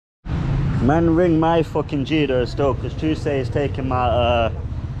Man, ring my fucking G though still, because Tuesday is taking my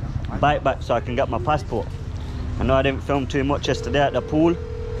bike back so I can get my passport. I know I didn't film too much yesterday at the pool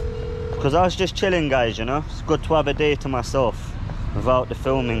because I was just chilling, guys, you know. It's good to have a day to myself without the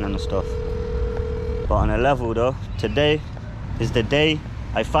filming and stuff. But on a level though, today is the day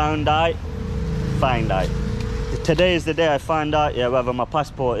I found out. Today is the day I find out, yeah, whether my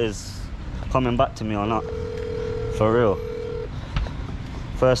passport is coming back to me or not. For real.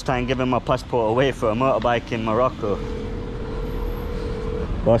 First time giving my passport away for a motorbike in Morocco.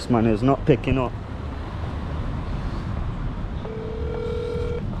 Boss man is not picking up.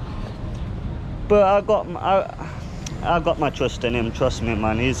 But I got my trust in him, trust me,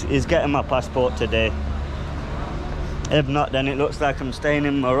 man. He's getting my passport today. If not, then it looks like I'm staying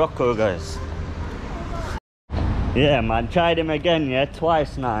in Morocco, guys. Yeah, man, tried him again, yeah,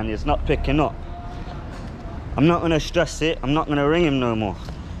 twice now, and he's not picking up. I'm not gonna stress it. I'm not gonna ring him no more.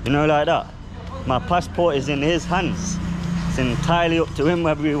 You know, like that. My passport is in his hands. It's entirely up to him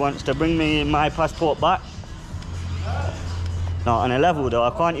whether he wants to bring me my passport back. Now, on a level though, I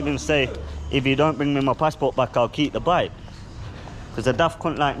can't even say, if you don't bring me my passport back, I'll keep the bike. Because a daft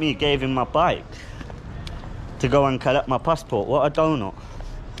cunt like me gave him my bike to go and collect my passport. What a donut.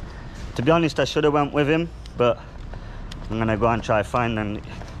 To be honest, I should have went with him, but I'm gonna go and try find and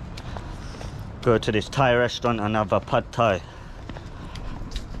go to this Thai restaurant and have a pad Thai.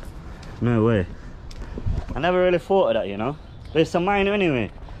 No way. I never really thought of that, you know. But it's a minor anyway.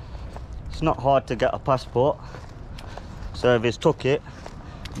 It's not hard to get a passport. So if he's took it,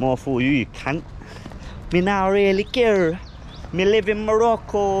 more for you can't. Me not really care. Me live in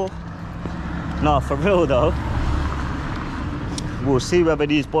Morocco. No, for real though. We'll see whether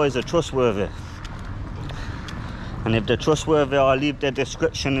these boys are trustworthy. And if they're trustworthy, I'll leave their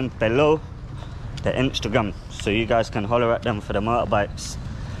description below, their Instagram, so you guys can holler at them for the motorbikes,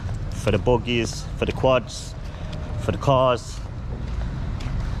 for the buggies, for the quads, for the cars.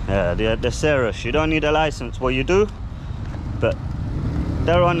 Yeah, they're serious. You don't need a license. Well, you do, but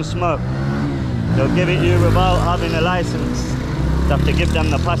they're on smoke. They'll give it you without having a license. You have to give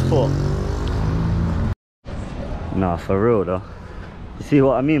them the passport. Nah, for real though. You see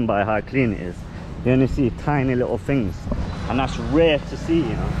what I mean by how clean it is? You only see tiny little things, and that's rare to see,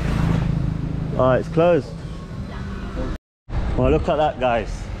 you know. Oh, it's closed. Well, look at that,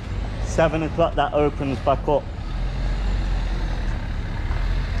 guys. 7 o'clock, that opens back up.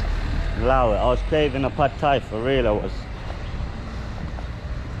 Allow it. I was craving a pad Thai, for real I was.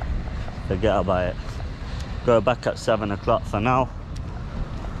 Forget about it. Go back at 7 o'clock for now.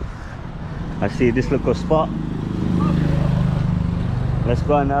 I see this little spot. Let's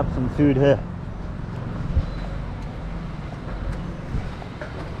go and have some food here.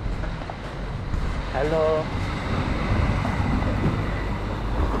 Hello.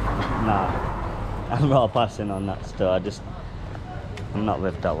 Nah, I'm not passing on that still. I'm not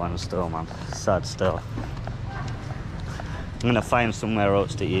with that one still, man. Sad still. I'm gonna find somewhere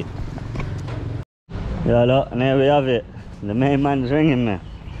else to eat. Yeah, look, and here we have it. The main man's ringing me.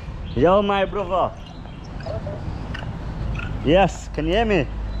 Yo, my brother. Yes, can you hear me?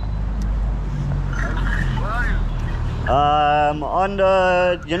 Where are you? On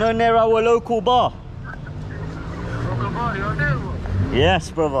the, you know, near our local bar. Local bar, you're there?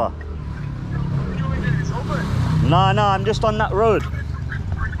 Yes, brother. It's open. No, I'm just on that road.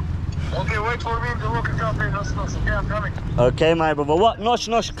 Okay, wait for me in the local cafe. That's okay, I'm coming. Okay, my brother. What? Nosh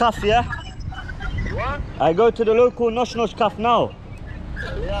Nosh Cafe, yeah? What? I go to the local Nosh Nosh Cafe now.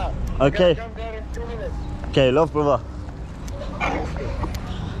 Yeah. Okay. Come there in 2 minutes. Okay, love, brother.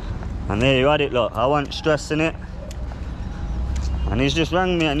 And there you had it, look. I wasn't stressing it. And he's just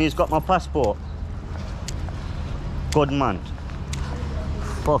rang me and he's got my passport. Good man.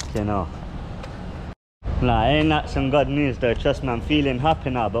 Fucking hell. Nah, ain't that some good news though? Trust me, I'm feeling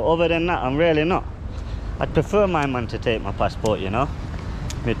happy now. But other than that, I'm really not. I'd prefer my man to take my passport, you know?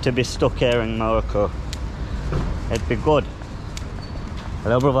 To be stuck here in Morocco. It'd be good.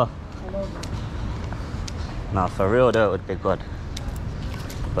 Hello, brother. Hello. Nah, for real though, it would be good.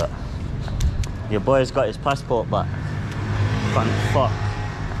 But your boy's got his passport back. Thank fuck.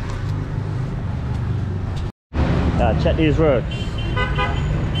 Yeah, check these roads.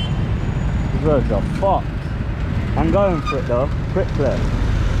 These roads are fucked. I'm going for it though, quickly.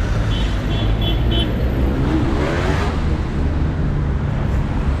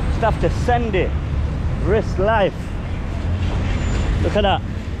 Just have to send it. Risk life. Look at that.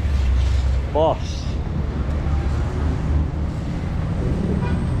 Boss.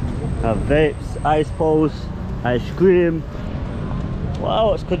 Vapes, ice poles, ice cream. What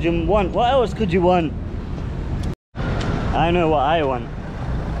else could you want? What else could you want? I know what I want.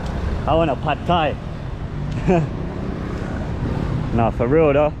 I want a pad thai. Nah, for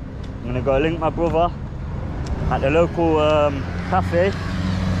real though. I'm gonna go link my brother at the local cafe,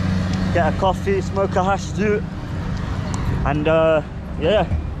 get a coffee, smoke a hash suit, and yeah,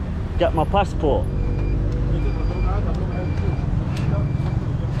 get my passport.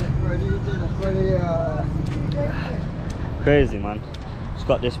 Crazy, man. It's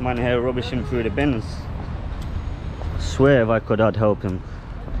got this man here rubbishing through the bins. Swear if I could, I'd help him.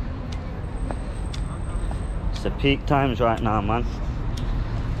 It's the peak times right now, man.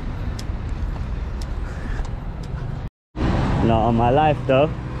 Not on my life though.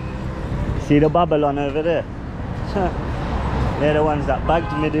 See the Babylon over there? They're the ones that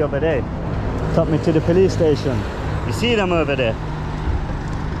bagged me the other day, took me to the police station. You see them over there?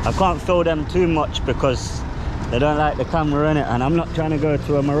 I can't film them too much because they don't like the camera in it, and I'm not trying to go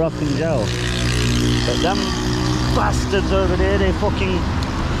to a Moroccan jail. But them bastards over there, they fucking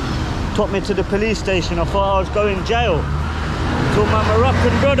took me to the police station. I thought I was going jail. Till my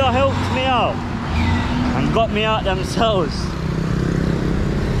Moroccan brother helped me out and got me out themselves.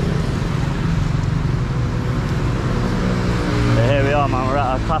 But here we are, man. We're at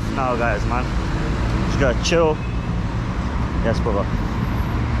our cafe now, guys, man. Just gotta chill. Yes, brother.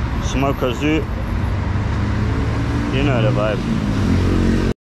 Smoke a zoot. You know the vibe.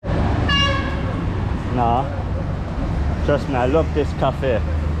 Nah, trust me, I love this cafe.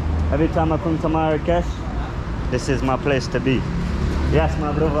 Every time I come to Marrakech, this is my place to be. Yes,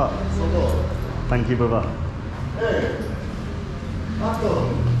 my brother. Thank you, brother.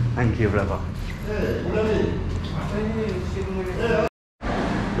 Thank you, brother.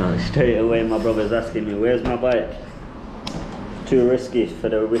 No, straight away my brother's asking me, where's my bike? Too risky for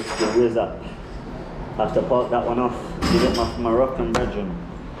the risky whiz up. I have to park that one off, give it my Moroccan bedroom.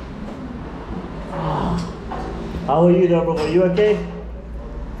 How are you though, brother? You okay?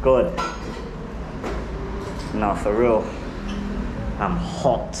 Good. No, for real. I'm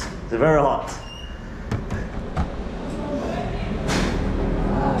hot. It's very hot.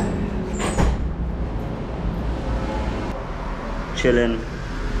 Chilling,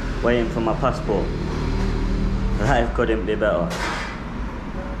 waiting for my passport. Life couldn't be better.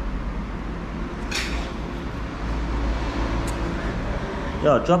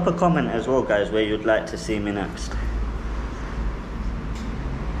 Yo, drop a comment as well, guys, where you'd like to see me next.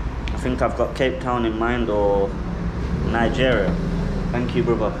 I think I've got Cape Town in mind, or Nigeria. Thank you,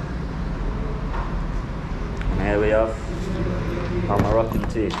 brother. And here we have our Moroccan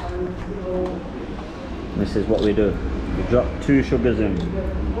tea. This is what we do. We drop 2 sugars in.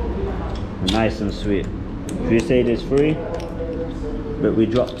 Nice and sweet. We say there's 3, but we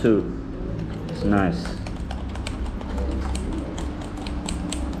drop 2. It's nice.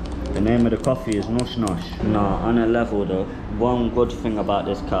 The name of the coffee is Nosh Nosh. No, on a level though, one good thing about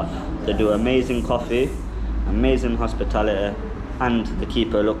this cafe, they do amazing coffee, amazing hospitality, and they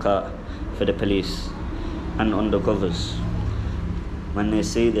keep a lookout for the police and undercovers. When they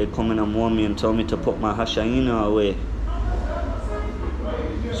see, they come in and warn me and tell me to put my hashaina away.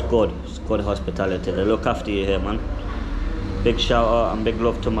 It's good hospitality. They look after you here, man. Big shout out and big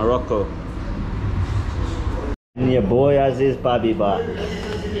love to Morocco. And your boy has his baby back.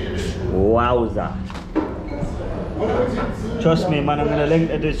 Wowza. Trust me, man, I'm gonna link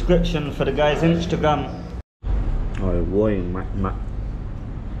the description for the guy's Instagram. Oh boy, Mac.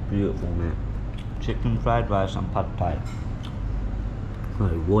 Beautiful, mate. Chicken fried rice and pad thai.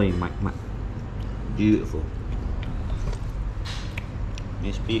 Oh boy, Mac. Beautiful.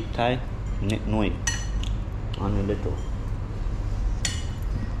 You speak Thai? Nick Noi. Only little.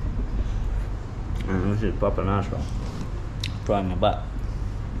 And this is proper nice one. Try me back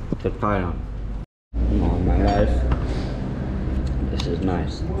to Thailand. Oh my life. This is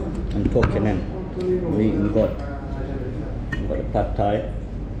nice. I'm talking in. I'm eating good. I've got the pad thai.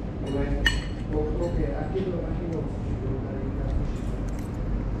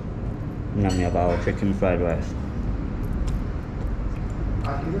 And we have our chicken fried rice.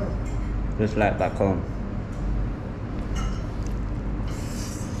 Just like back home.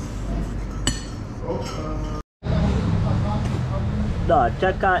 No,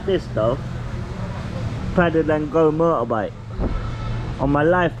 check out this though. Pedal and go motorbike. On my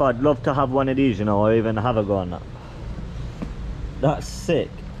life, I'd love to have one of these, you know, or even have a go on that. That's sick.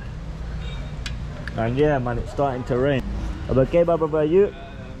 And yeah, man, it's starting to rain. Okay, Baba, you?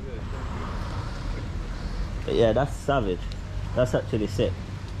 But yeah, that's savage. That's actually sick.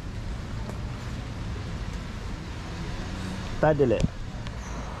 Pedal it.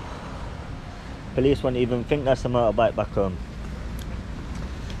 Police won't even think that's a motorbike back home.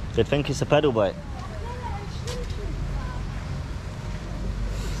 They think it's a pedal bike.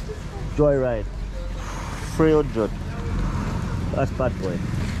 Joyride. 300. That's bad boy.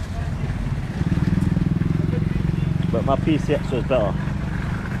 But my PCX was better.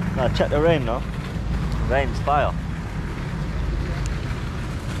 Now check the rain though. Rain's fire.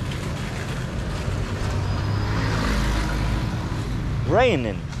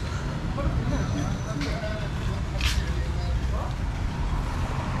 Raining.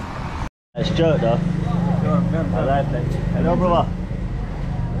 It's joke though. I like that. Hello brother.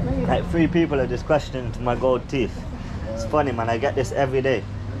 Like 3 people are just questioning my gold teeth. It's funny man, I get this every day.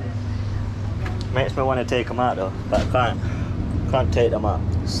 Makes me want to take them out though, but I can't take them out.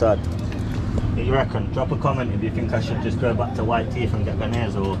 It's sad. What you reckon? Drop a comment if you think I should just go back to white teeth and get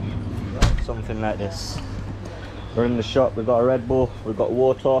veneers or something like this. We're in the shop, we got a Red Bull, we got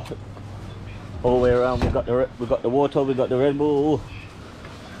water. All the way around we got the water, we got the Red Bull. Ooh.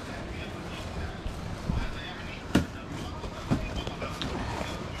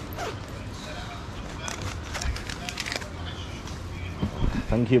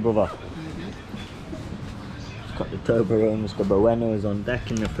 Thank you, brother. It's got the Toblerones, the Buenos on deck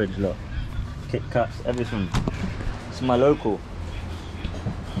in the fridge, look. Kit Kats, everything. It's my local.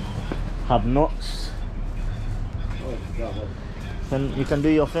 Have nuts. Then you can do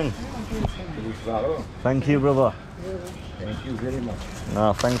your thing. Thank you, brother. Thank you very much.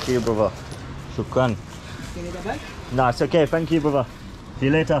 No, thank you, brother. Shukran. No, it's okay. Thank you, brother. See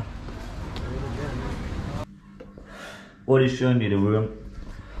you later. What is showing you the room?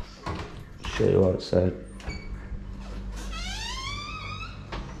 Show you outside.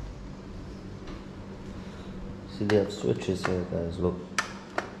 See, they have switches here, guys. Look.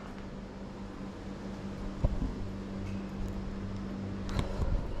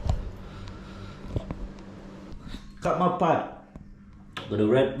 Got my pad with the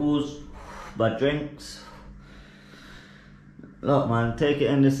Red Bulls, my drinks. Look, man, take it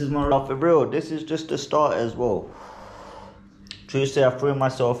in. This is my Morocco, bro. This is just the start as well. Tuesday, I threw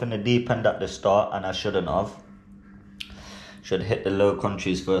myself in the deep end at the start, and I shouldn't have. Should hit the low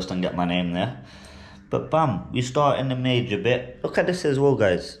countries first and get my name there. But bam, we start in the major bit. Look at this as well,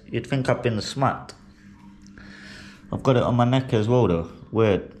 guys. You'd think I've been smacked. I've got it on my neck as well, though.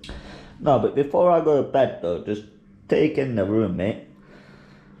 Weird. No, but before I go to bed, though, just take in the room, mate.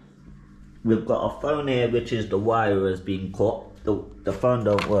 We've got a phone here, which is the wire has been cut. The phone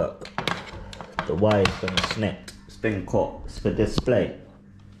don't work. The wire's been snipped. It's been cut. It's for display.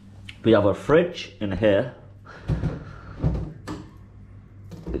 We have a fridge in here,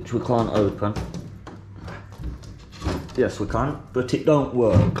 which we can't open. Yes, we can, but it don't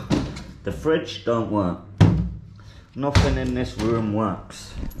work. The fridge don't work. Nothing in this room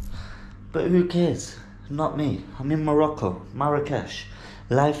works. But who cares? Not me. I'm in Morocco, Marrakech.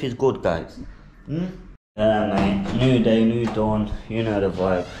 Life is good, guys. Yeah, mate. New day, new dawn. You know the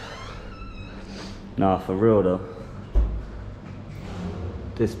vibe. Nah, for real though.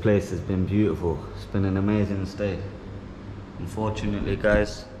 This place has been beautiful. It's been an amazing stay. Unfortunately,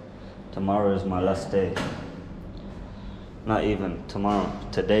 guys, tomorrow is my last day. Not even tomorrow.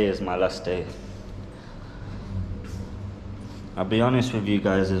 Today is my last day. I'll be honest with you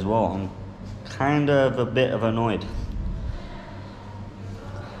guys as well. I'm kind of a bit of annoyed.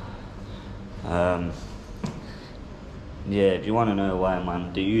 Yeah, if you want to know why,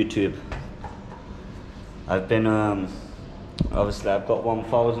 man, the YouTube. I've been, obviously I've got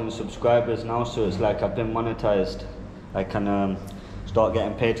 1,000 subscribers now, so it's like I've been monetized. I can start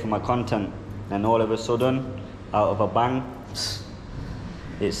getting paid for my content, and all of a sudden, out of a bang,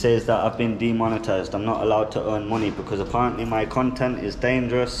 it says that I've been demonetized. I'm not allowed to earn money because apparently my content is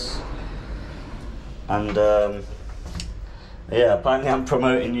dangerous. And yeah, apparently I'm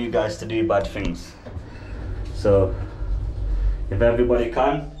promoting you guys to do bad things. So if everybody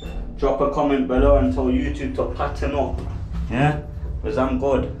can, drop a comment below and tell YouTube to pattern up. Yeah, because I'm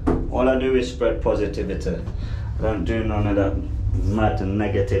good. All I do is spread positivity. I don't do none of that mad and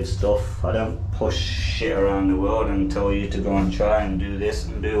negative stuff. I don't push shit around the world and tell you to go and try and do this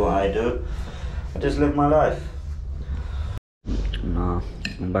and do what I do. I just live my life. Nah,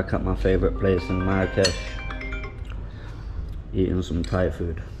 I'm back at my favourite place in Marrakech, eating some Thai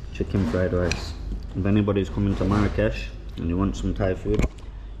food, chicken fried rice. If anybody's coming to Marrakech and you want some Thai food,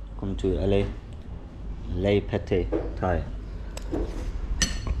 come to Le Pete Thai.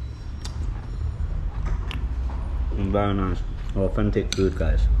 Very nice, authentic food,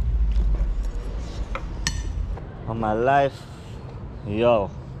 guys. On my life, yo,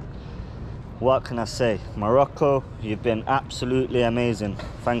 what can I say? Morocco, you've been absolutely amazing.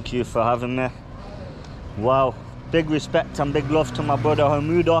 Thank you for having me. Wow, big respect and big love to my brother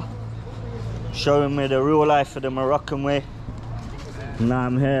Hamuda, showing me the real life of the Moroccan way. Now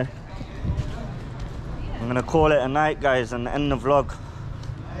I'm here I'm gonna call it a night, guys, and end the vlog.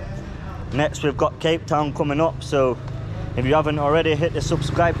 Next we've got Cape Town coming up, so if you haven't already, hit the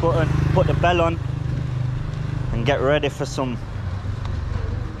subscribe button, put the bell on, and get ready for some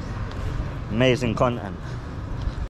amazing content.